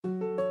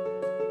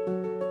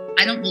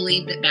I don't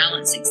believe that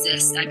balance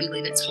exists. I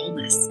believe it's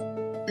wholeness.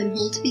 I'm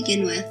whole to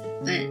begin with,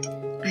 but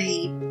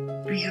I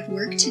have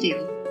work to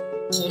do.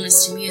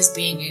 Wholeness to me is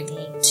being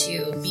able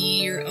to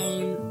be your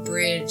own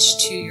bridge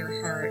to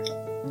your heart,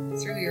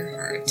 through your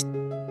heart.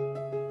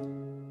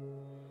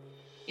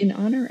 In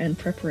honor and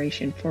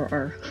preparation for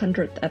our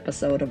 100th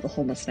episode of the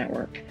Wholeness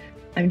Network,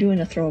 I'm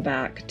doing a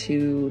throwback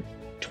to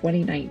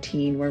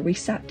 2019 where we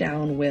sat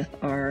down with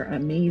our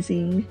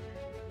amazing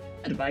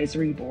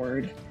advisory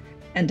board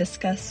and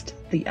discussed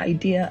the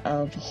idea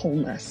of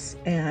wholeness,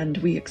 and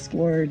we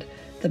explored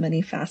the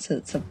many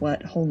facets of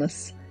what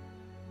wholeness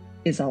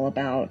is all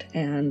about.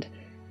 And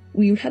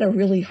we had a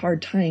really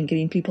hard time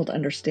getting people to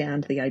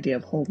understand the idea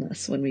of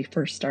wholeness when we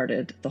first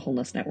started the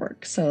Wholeness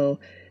Network. So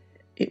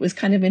it was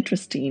kind of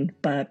interesting,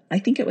 but I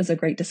think it was a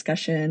great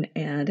discussion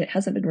and it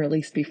hasn't been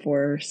released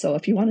before. So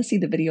if you want to see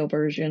the video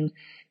version,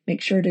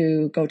 make sure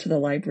to go to the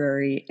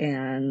library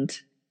and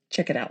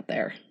check it out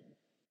there.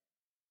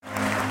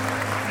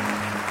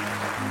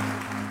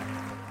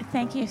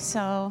 Thank you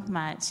so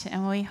much,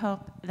 and we hope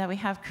that we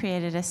have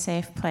created a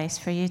safe place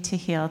for you to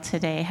heal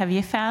today. Have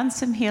you found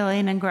some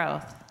healing and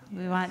growth?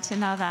 We want to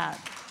know that.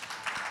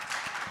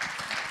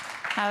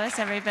 How is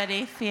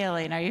everybody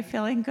feeling? Are you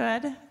feeling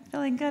good?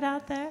 Feeling good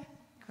out there?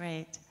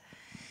 Great.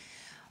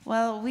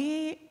 Well,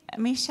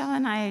 Michelle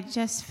and I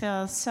just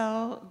feel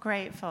so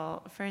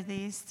grateful for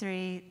these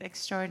three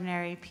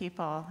extraordinary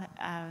people.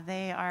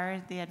 They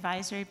are the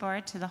advisory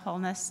board to the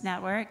Wholeness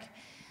Network.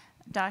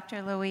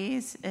 Dr.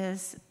 Louise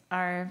is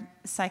our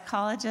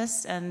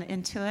psychologist and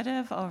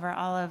intuitive over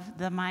all of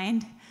the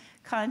mind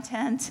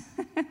content.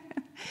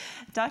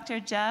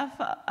 Dr. Jeff,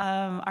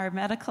 our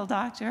medical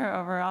doctor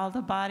over all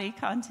the body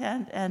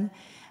content,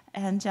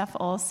 and Jeff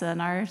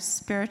Olson, our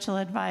spiritual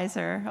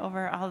advisor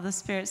over all the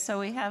spirits. So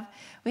we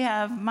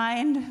have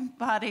mind,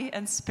 body,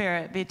 and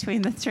spirit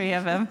between the three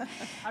of them.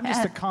 I'm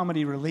just a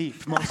comedy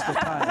relief most of the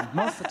time.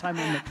 Most of the time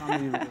I'm the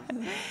comedy relief.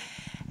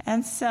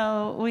 And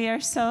so we are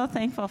so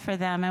thankful for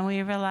them, and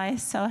we rely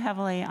so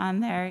heavily on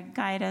their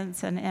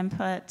guidance and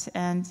input,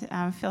 and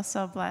feel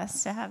so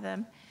blessed to have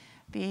them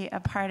be a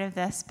part of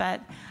this.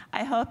 But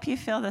I hope you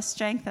feel the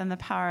strength and the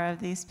power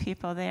of these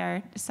people. They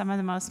are some of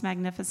the most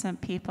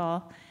magnificent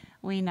people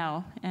we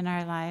know in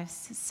our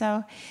lives.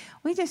 So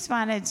we just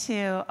wanted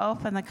to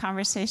open the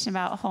conversation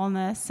about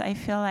wholeness. I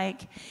feel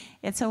like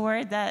it's a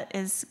word that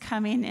is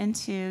coming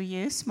into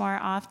use more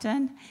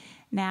often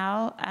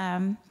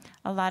now.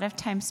 A lot of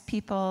times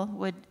people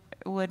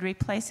would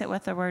replace it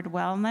with the word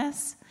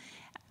wellness,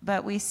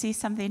 but we see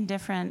something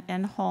different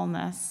in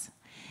wholeness.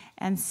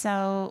 And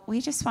so we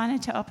just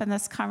wanted to open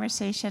this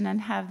conversation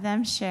and have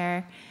them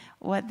share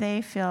what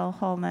they feel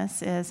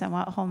wholeness is and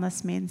what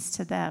wholeness means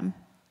to them.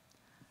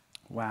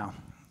 Wow.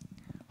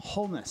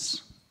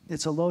 Wholeness.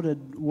 It's a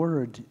loaded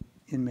word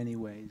in many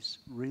ways,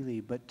 really.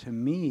 But to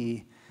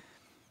me,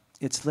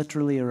 it's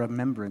literally a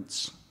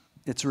remembrance.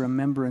 It's a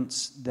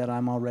remembrance that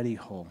I'm already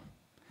whole.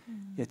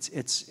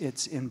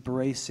 It's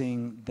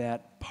embracing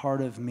that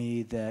part of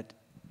me that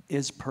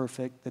is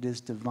perfect, that is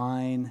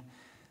divine,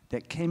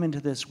 that came into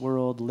this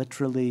world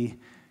literally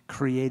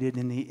created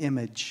in the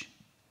image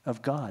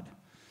of God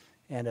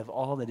and of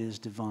all that is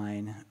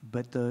divine.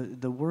 But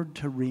the word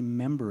to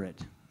remember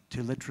it,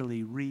 to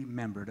literally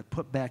remember, to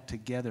put back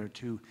together,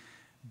 to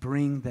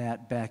bring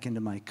that back into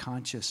my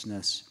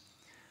consciousness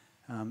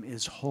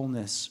is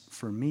wholeness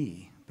for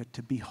me. But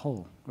to be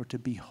whole, or to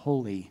be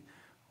holy,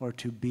 or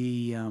to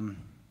be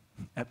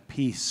at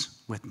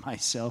peace with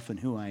myself and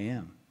who I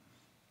am.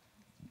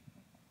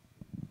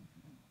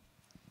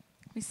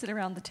 We sit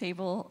around the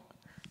table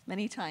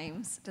many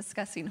times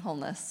discussing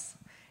wholeness,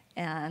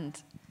 and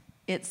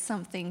it's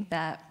something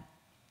that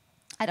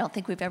I don't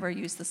think we've ever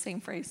used the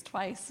same phrase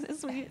twice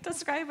as we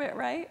describe it,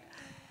 right?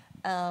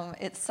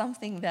 It's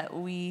something that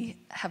we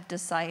have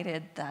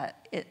decided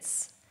that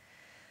it's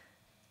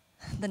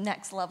the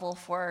next level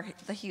for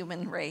the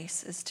human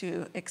race is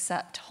to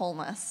accept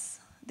wholeness,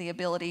 the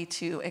ability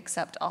to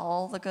accept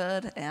all the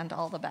good and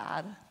all the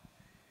bad,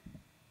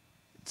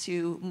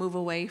 to move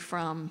away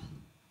from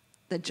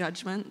the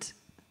judgment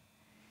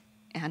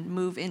and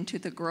move into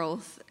the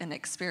growth and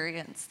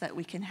experience that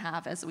we can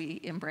have as we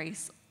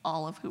embrace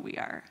all of who we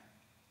are.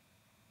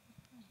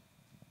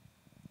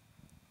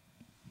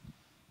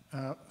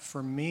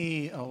 For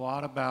me, a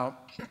lot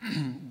about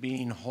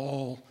being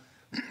whole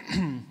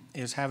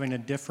is having a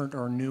different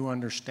or new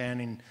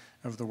understanding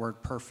of the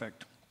word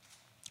perfect.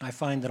 I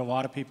find that a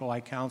lot of people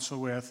I counsel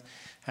with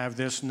have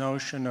this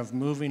notion of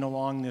moving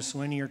along this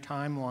linear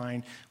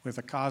timeline with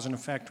a cause and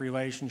effect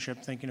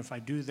relationship, thinking if I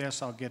do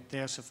this, I'll get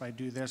this, if I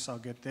do this, I'll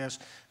get this,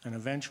 and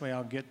eventually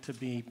I'll get to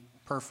be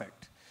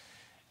perfect.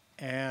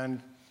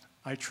 And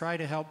I try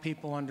to help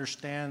people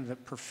understand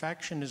that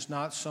perfection is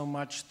not so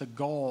much the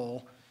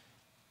goal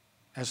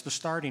as the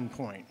starting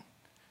point.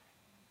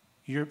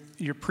 Your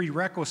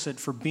prerequisite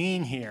for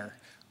being here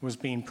was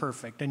being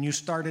perfect, and you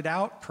started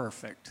out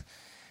perfect.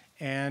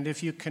 And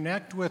if you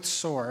connect with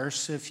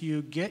Source, if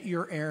you get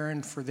your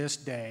errand for this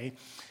day,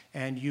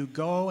 and you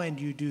go and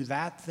you do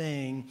that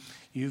thing,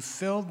 you've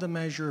filled the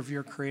measure of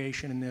your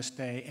creation in this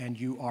day, and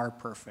you are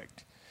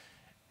perfect.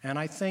 And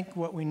I think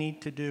what we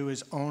need to do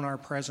is own our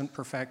present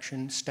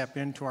perfection, step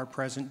into our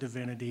present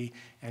divinity,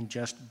 and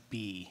just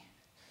be.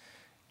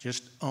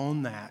 Just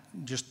own that.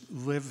 Just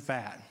live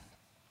that.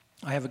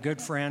 I have a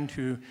good friend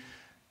who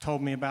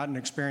told me about an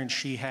experience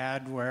she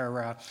had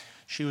where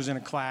she was in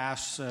a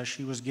class,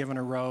 she was given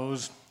a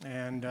rose,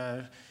 and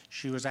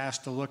she was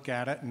asked to look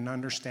at it and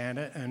understand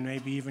it and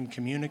maybe even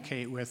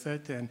communicate with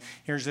it. And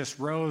here's this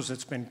rose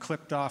that's been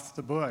clipped off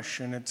the bush,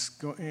 and it's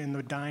in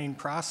the dying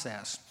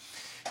process.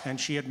 And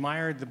she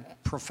admired the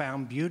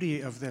profound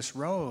beauty of this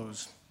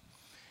rose.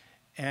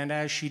 And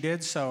as she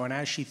did so, and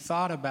as she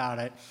thought about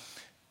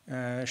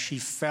it, she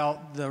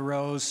felt the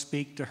rose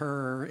speak to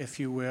her, if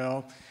you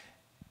will,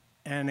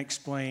 and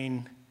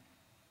explain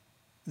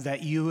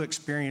that you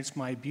experience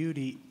my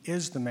beauty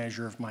is the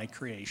measure of my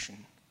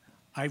creation.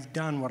 I've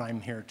done what I'm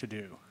here to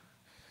do.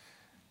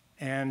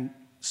 And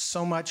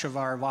so much of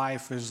our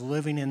life is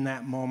living in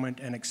that moment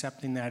and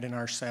accepting that in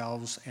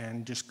ourselves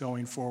and just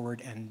going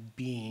forward and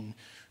being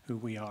who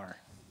we are.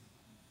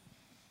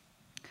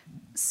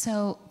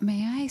 So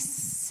may I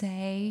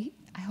say,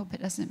 I hope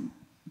it doesn't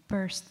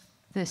burst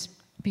this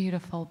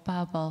beautiful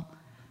bubble,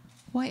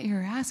 what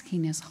you're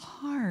asking is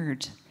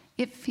hard.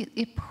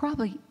 It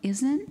probably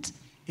isn't.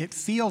 It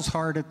feels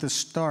hard at the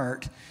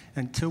start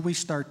until we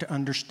start to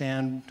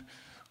understand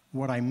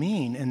what I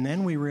mean, and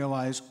then we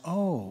realize,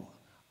 oh,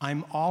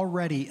 I'm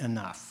already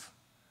enough.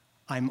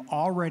 I'm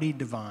already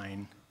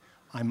divine.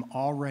 I'm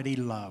already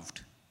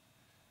loved.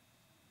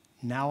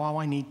 Now all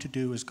I need to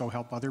do is go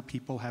help other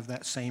people have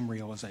that same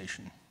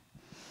realization.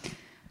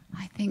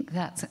 I think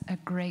that's a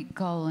great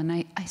goal, and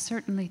I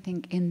certainly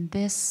think in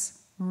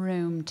this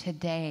room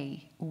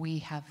today we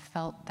have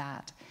felt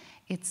that.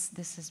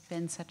 This has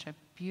been such a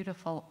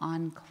beautiful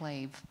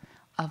enclave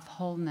of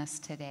wholeness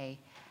today.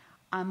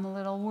 I'm a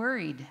little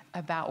worried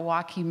about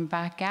walking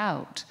back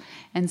out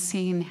and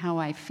seeing how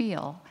I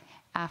feel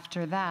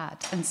after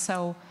that. And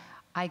so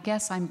I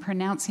guess I'm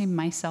pronouncing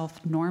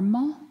myself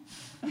normal.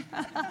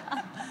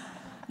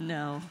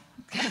 No.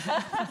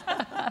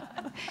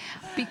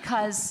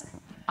 Because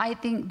I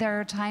think there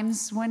are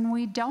times when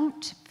we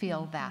don't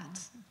feel that.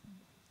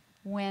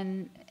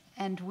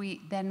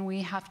 Then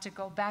we have to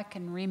go back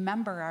and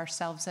remember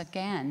ourselves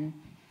again.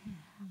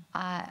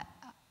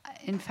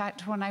 In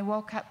fact, when I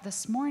woke up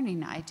this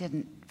morning, I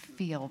didn't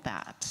feel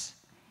that.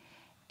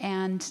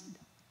 And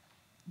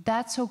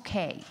that's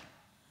okay.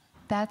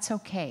 That's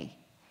okay.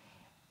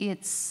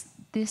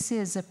 This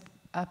is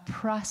a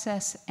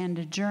process and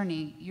a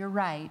journey. You're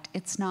right,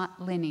 it's not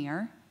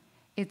linear.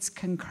 It's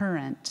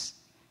concurrent,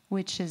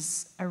 which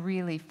is a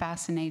really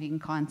fascinating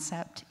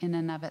concept in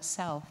and of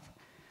itself.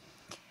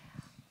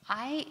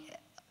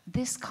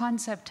 This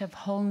concept of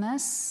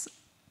wholeness,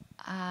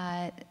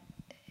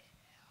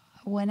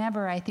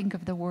 whenever I think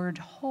of the word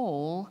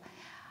whole,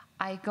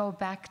 I go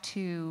back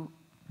to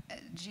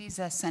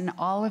Jesus and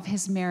all of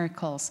his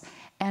miracles.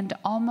 And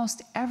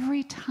almost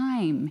every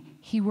time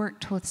he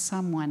worked with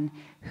someone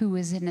who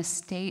was in a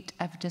state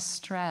of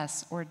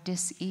distress or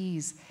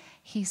dis-ease,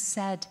 he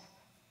said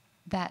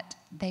that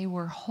they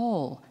were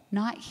whole,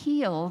 not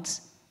healed,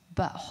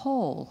 but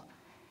whole.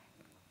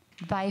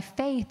 Thy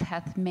faith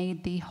hath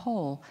made thee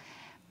whole.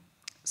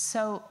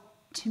 So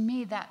to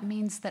me, that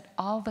means that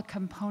all the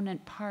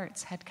component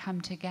parts had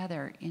come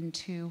together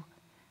into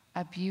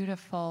a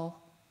beautiful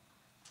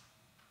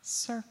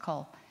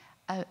circle,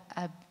 a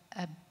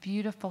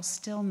beautiful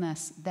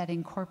stillness that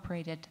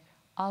incorporated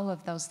all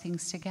of those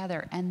things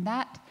together. And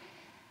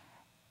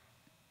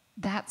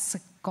that's a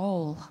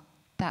goal.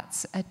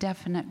 That's a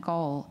definite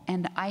goal.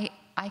 And I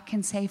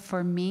can say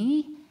for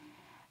me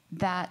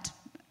that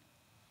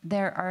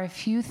there are a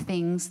few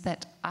things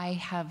that I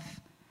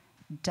have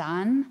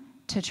done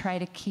to try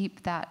to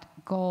keep that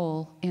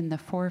goal in the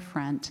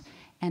forefront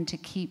and to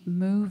keep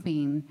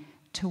moving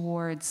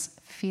towards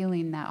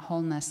feeling that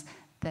wholeness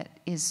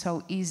that is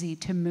so easy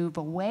to move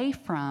away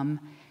from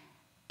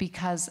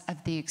because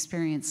of the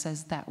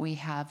experiences that we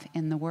have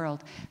in the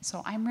world.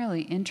 So I'm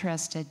really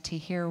interested to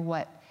hear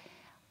what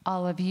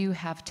all of you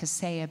have to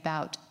say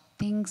about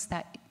things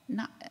that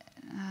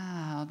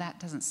that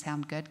doesn't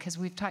sound good because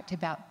we've talked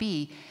about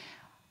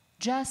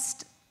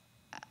just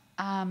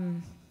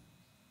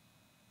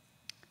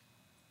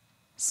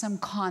some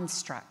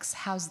constructs.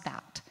 How's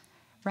that?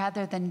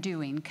 Rather than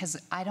doing, because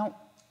I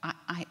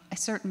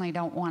certainly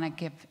don't want to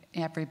give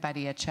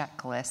everybody a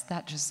checklist.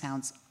 That just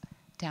sounds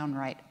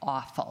downright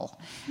awful.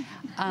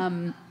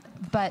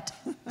 But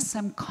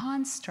some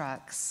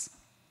constructs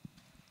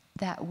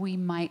that we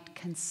might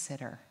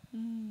consider.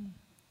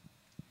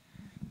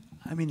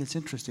 I mean, it's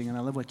interesting, and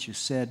I love what you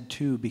said,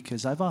 too,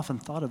 because I've often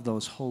thought of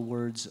those whole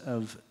words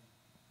of,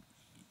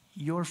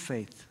 your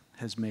faith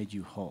has made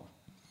you whole.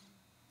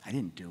 I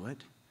didn't do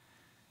it.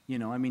 You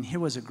know, I mean,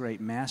 here was a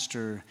great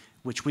master,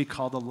 which we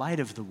call the light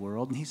of the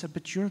world, and he said,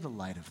 but you're the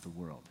light of the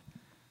world.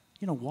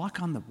 You know,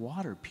 walk on the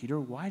water, Peter.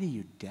 Why do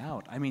you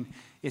doubt? I mean,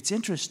 it's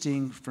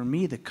interesting for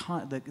me, the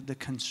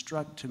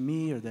construct to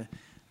me, or the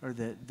or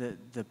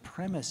the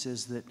premise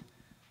is that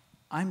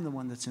I'm the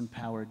one that's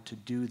empowered to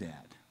do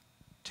that,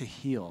 to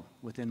heal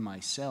within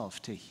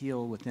myself, to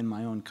heal within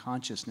my own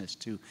consciousness,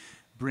 to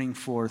bring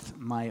forth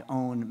my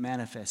own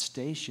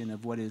manifestation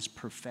of what is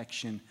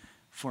perfection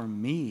for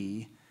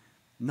me,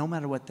 no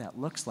matter what that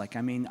looks like.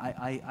 I mean,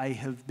 I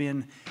have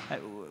been,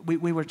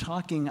 we were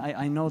talking,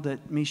 I know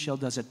that Michelle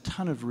does a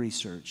ton of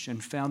research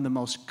and found the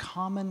most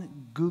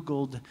common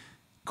Googled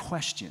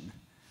question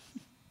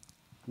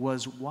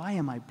was, why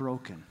am I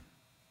broken?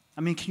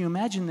 I mean, can you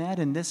imagine that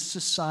in this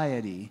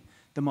society?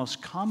 The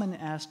most common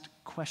asked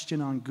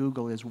question on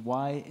Google is,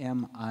 why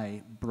am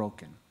I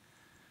broken?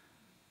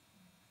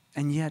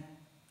 And yet,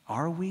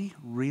 are we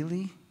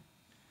really?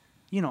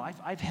 You know,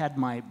 I've had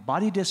my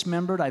body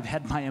dismembered, I've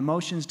had my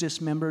emotions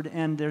dismembered,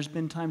 and there's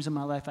been times in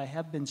my life I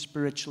have been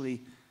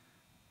spiritually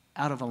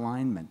out of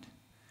alignment.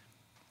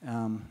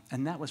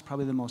 And that was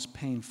probably the most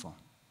painful.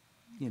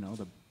 You know,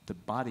 the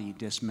body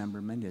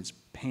dismemberment is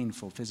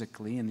painful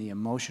physically, and the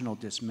emotional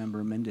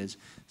dismemberment is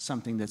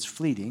something that's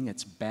fleeting.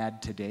 It's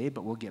bad today,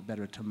 but we'll get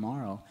better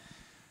tomorrow.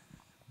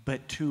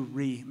 But to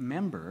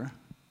remember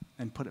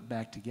and put it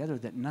back together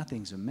that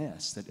nothing's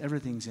amiss, that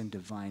everything's in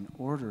divine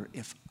order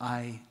if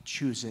I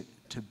choose it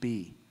to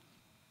be.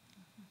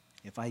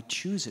 If I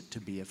choose it to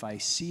be, if I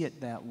see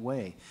it that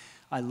way.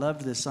 I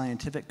loved the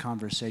scientific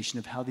conversation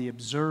of how the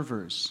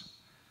observers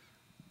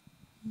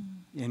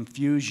in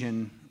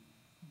fusion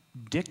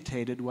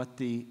dictated what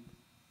the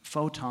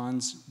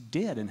photons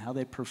did and how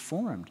they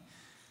performed.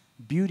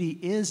 Beauty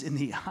is in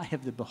the eye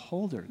of the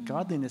beholder.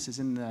 Godliness is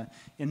in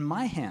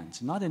my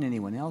hands, not in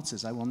anyone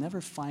else's. I will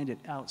never find it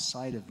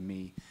outside of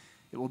me.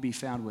 It will be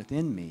found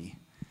within me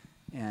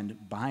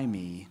and by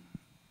me,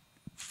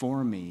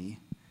 for me.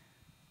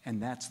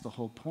 And that's the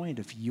whole point.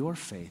 If your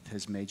faith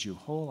has made you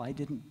whole, I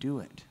didn't do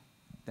it.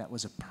 That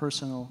was a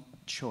personal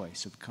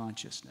choice of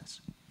consciousness.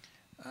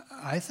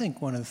 I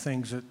think one of the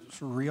things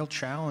that's a real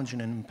challenge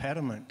and an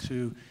impediment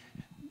to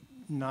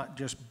not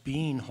just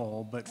being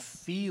whole, but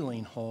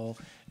feeling whole,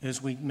 is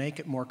we make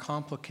it more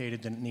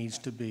complicated than it needs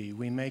to be.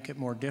 We make it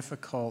more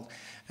difficult.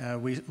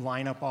 We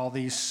line up all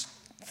these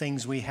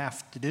things we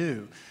have to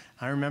do.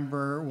 I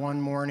remember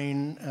one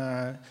morning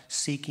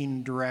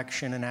seeking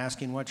direction and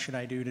asking, what should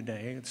I do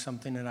today? It's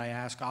something that I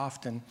ask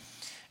often.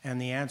 And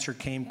the answer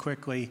came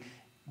quickly,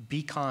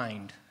 be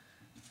kind.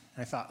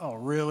 I thought, oh,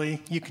 really?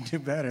 You can do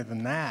better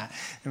than that.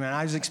 I mean,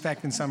 I was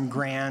expecting some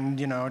grand,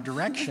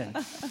 direction.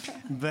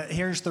 But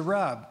here's the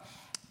rub.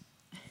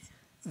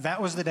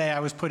 That was the day I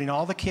was putting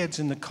all the kids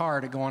in the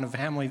car to go on a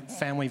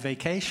family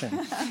vacation.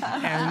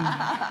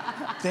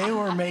 And they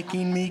were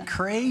making me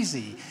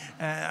crazy.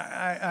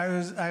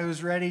 I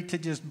was ready to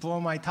just blow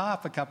my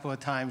top a couple of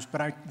times,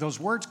 but those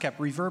words kept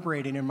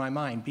reverberating in my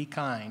mind, be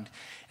kind.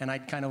 And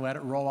I'd kind of let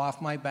it roll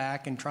off my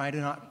back and try to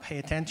not pay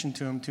attention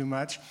to them too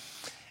much.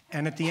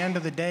 And at the end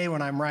of the day,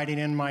 when I'm writing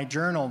in my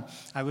journal,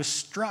 I was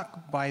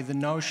struck by the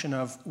notion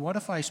of, what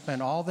if I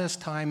spent all this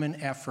time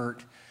and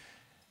effort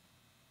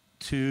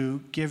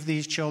to give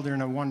these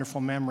children a wonderful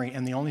memory,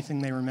 and the only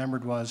thing they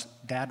remembered was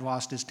Dad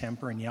lost his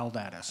temper and yelled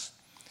at us.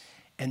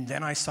 And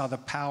then I saw the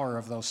power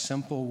of those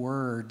simple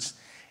words,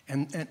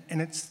 and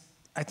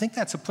I think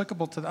that's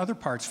applicable to the other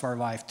parts of our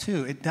life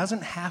too. It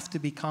doesn't have to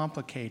be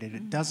complicated.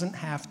 It doesn't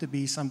have to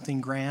be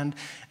something grand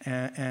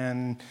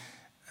and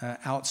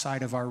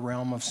outside of our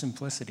realm of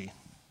simplicity.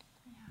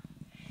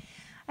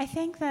 I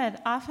think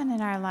that often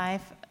in our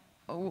life,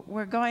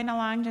 we're going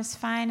along just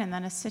fine, and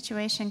then a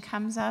situation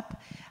comes up.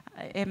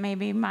 It may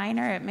be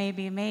minor, it may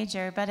be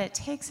major, but it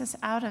takes us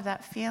out of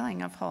that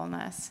feeling of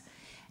wholeness.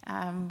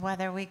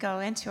 Whether we go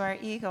into our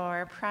ego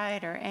or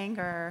pride or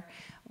anger or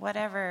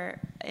whatever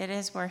it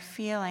is we're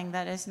feeling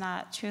that is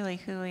not truly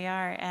who we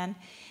are.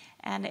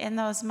 And in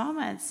those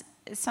moments,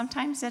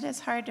 sometimes it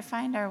is hard to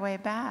find our way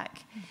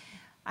back.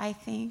 I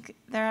think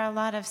there are a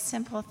lot of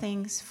simple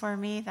things for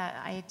me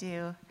that I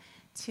do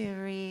to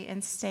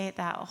reinstate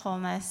that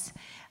wholeness,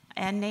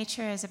 and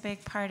nature is a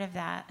big part of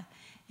that.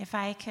 If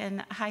I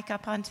can hike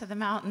up onto the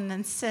mountain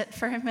and sit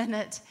for a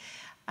minute,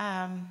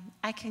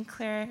 I can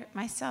clear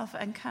myself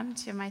and come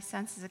to my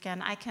senses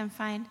again. I can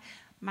find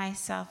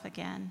myself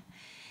again.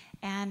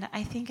 And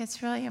I think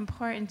it's really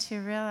important to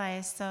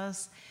realize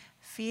those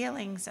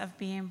feelings of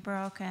being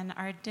broken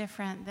are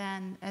different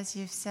than, as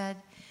you've said,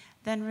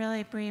 than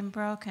really being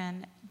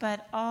broken.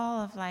 But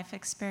all of life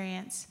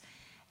experience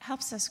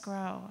helps us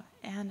grow,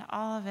 and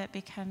all of it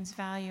becomes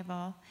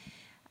valuable.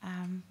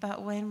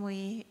 But when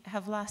we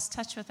have lost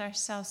touch with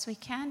ourselves, we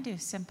can do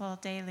simple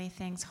daily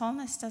things.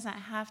 Wholeness doesn't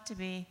have to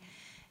be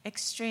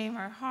extreme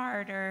or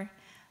hard or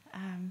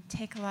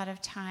take a lot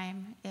of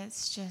time.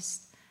 It's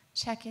just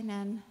checking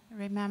in,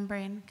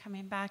 remembering,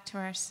 coming back to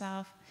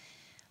ourselves,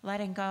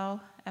 letting go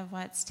of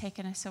what's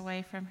taken us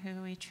away from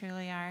who we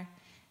truly are,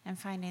 and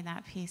finding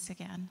that peace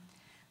again.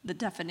 The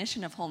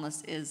definition of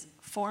wholeness is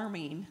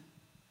forming,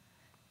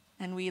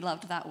 and we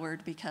loved that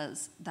word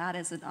because that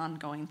is an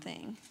ongoing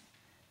thing.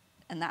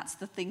 And that's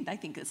the thing I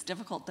think is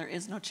difficult. There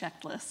is no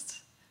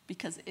checklist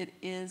because it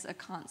is a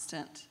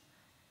constant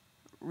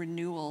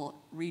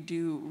renewal,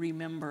 redo,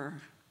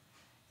 remember.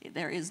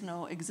 There is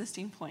no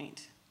existing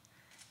point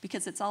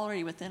because it's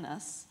already within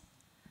us.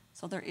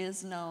 So there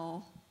is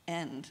no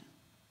end.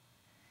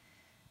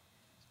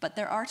 But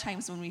there are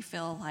times when we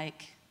feel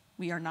like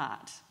we are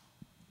not.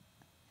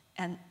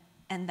 And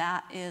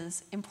that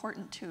is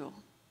important too,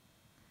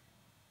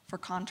 for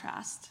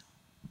contrast.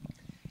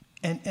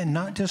 And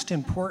not just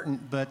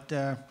important, but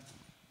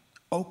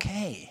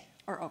okay.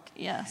 Or okay,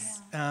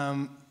 yes.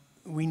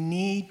 We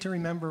need to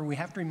remember, we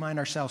have to remind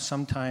ourselves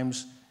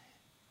sometimes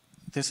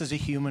this is a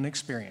human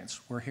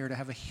experience. We're here to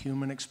have a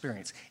human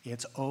experience.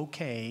 It's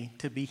okay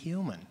to be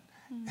human.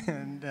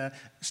 And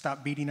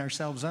stop beating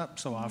ourselves up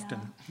so often.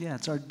 Yeah,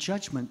 it's our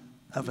judgment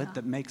of it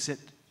that makes it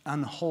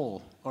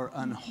unwhole or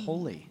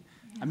unholy.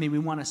 I mean, we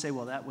want to say,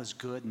 well, that was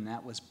good and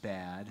that was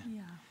bad.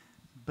 Yeah.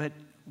 But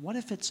what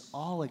if it's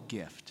all a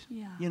gift?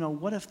 Yeah. You know,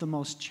 what if the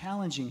most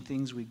challenging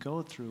things we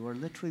go through are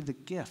literally the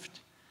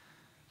gift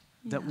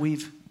that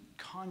we've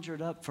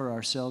conjured up for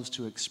ourselves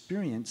to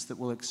experience that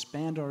will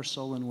expand our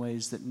soul in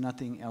ways that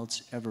nothing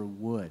else ever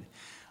would?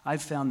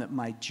 I've found that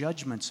my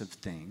judgments of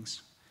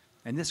things,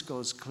 and this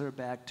goes clear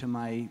back to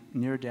my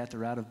near-death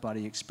or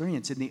out-of-body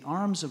experience, in the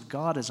arms of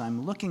God as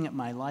I'm looking at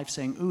my life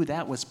saying, ooh,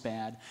 that was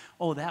bad,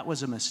 oh, that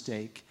was a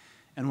mistake.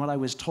 And what I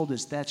was told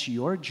is, that's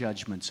your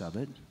judgments of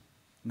it,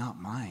 not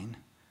mine.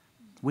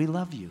 We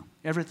love you.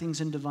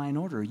 Everything's in divine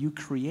order. You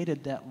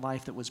created that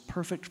life that was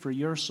perfect for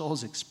your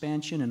soul's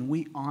expansion, and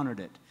we honored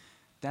it.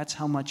 That's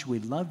how much we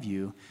love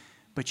you.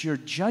 But your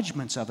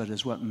judgments of it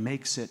is what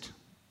makes it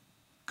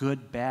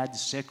good, bad,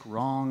 sick,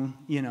 wrong,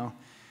 you know.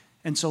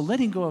 And so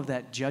letting go of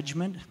that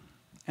judgment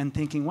and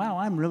thinking, wow,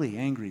 I'm really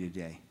angry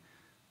today.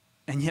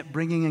 And yet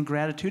bringing in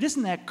gratitude.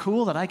 Isn't that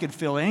cool that I could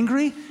feel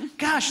angry?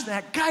 Gosh,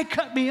 that guy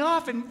cut me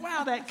off and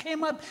wow, that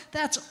came up.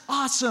 That's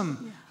awesome.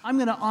 Yeah. I'm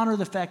going to honor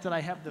the fact that I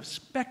have the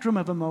spectrum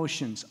of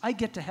emotions. I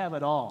get to have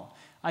it all.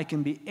 I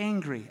can be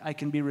angry. I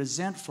can be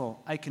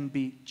resentful. I can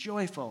be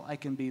joyful. I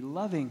can be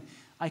loving.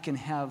 I can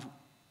have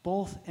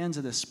both ends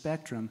of the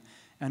spectrum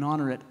and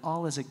honor it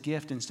all as a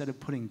gift instead of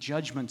putting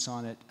judgments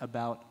on it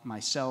about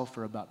myself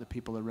or about the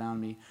people around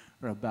me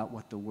or about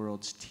what the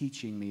world's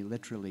teaching me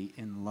literally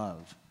in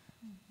love.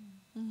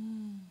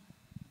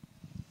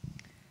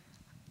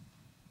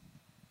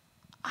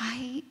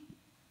 I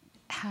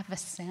have a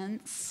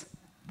sense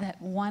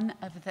that one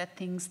of the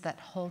things that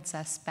holds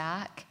us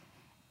back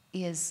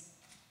is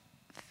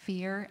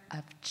fear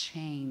of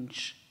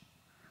change.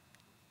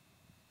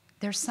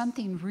 There's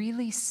something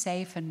really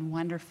safe and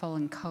wonderful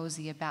and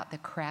cozy about the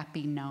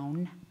crappy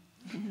known.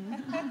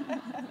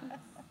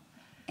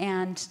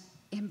 And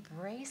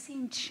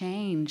embracing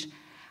change.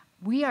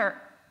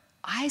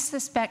 I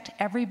suspect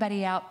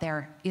everybody out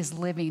there is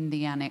living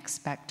the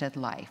unexpected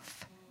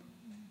life.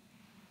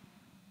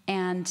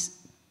 And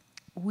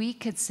we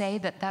could say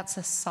that that's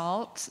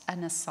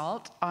an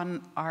assault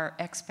on our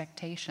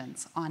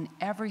expectations, on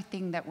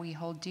everything that we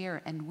hold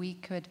dear. And we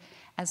could,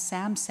 as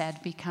Sam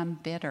said, become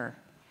bitter.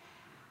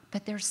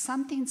 But there's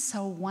something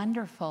so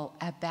wonderful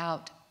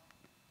about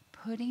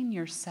putting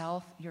your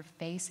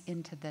face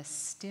into the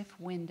stiff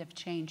wind of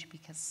change,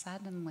 because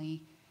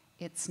suddenly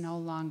it's no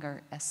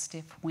longer a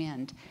stiff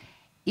wind.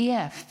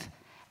 If,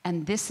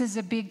 and this is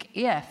a big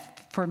if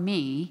for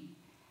me,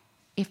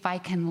 if I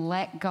can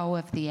let go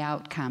of the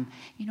outcome.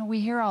 You know, we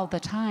hear all the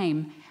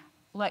time,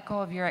 let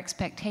go of your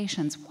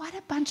expectations. What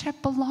a bunch of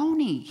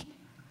baloney.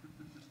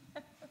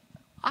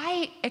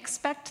 I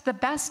expect the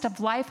best of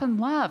life and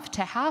love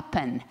to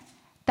happen.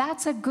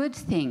 That's a good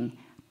thing.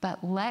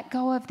 But let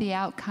go of the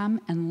outcome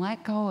and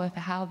let go of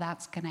how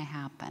that's going to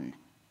happen.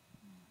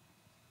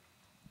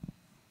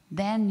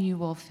 Then you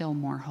will feel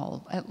more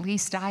whole. At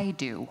least I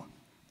do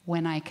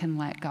when I can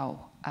let go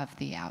of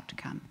the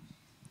outcome.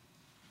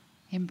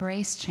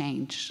 Embrace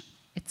change.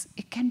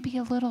 It can be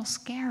a little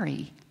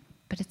scary,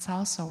 but it's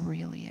also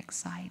really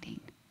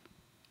exciting.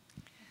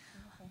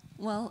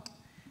 Well,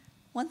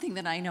 one thing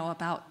that I know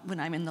about when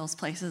I'm in those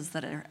places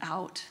that are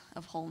out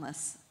of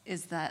wholeness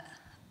is that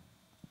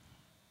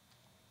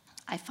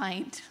I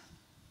find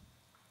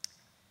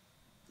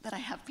that I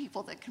have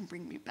people that can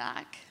bring me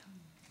back.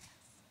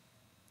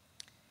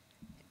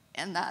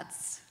 And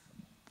that's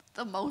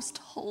the most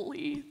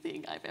holy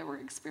thing I've ever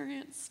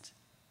experienced.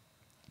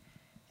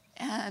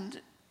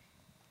 And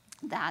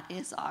that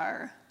is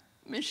our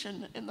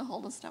mission in the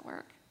Wholeness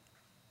Network,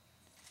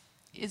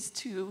 is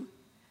to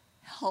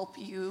help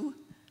you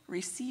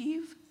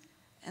receive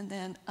and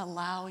then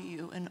allow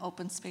you an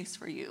open space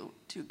for you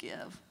to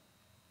give.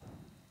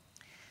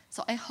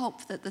 So I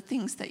hope that the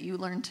things that you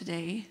learned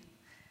today,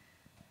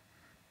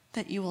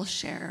 that you will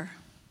share,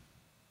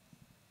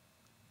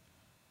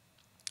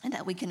 and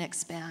that we can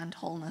expand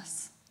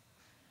wholeness,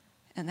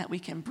 and that we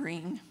can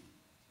bring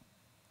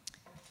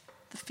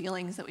the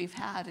feelings that we've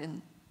had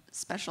in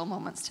special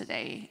moments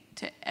today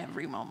to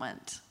every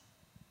moment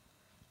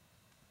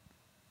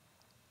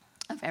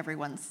of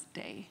everyone's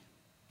day.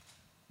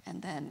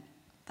 And then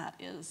that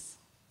is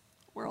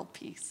world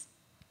peace.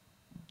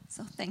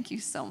 So thank you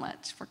so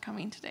much for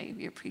coming today.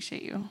 We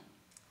appreciate you.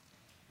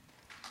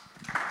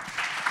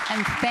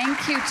 And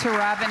thank you to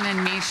Robin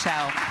and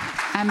Michelle.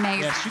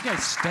 Amazing. Yes, you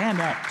guys stand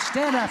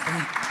up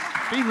and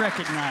be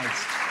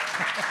recognized.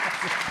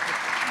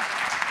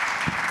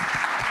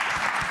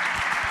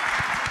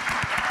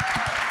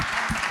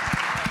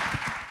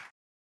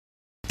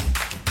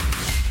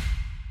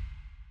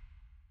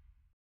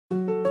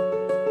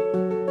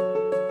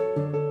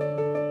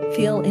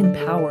 Feel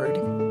empowered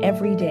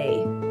every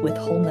day with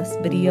wholeness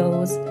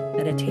videos,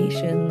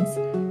 meditations,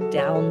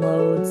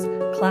 downloads,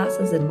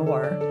 classes, and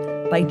more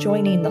by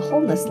joining the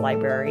Wholeness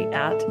Library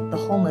at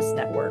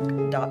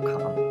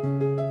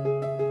thewholenessnetwork.com.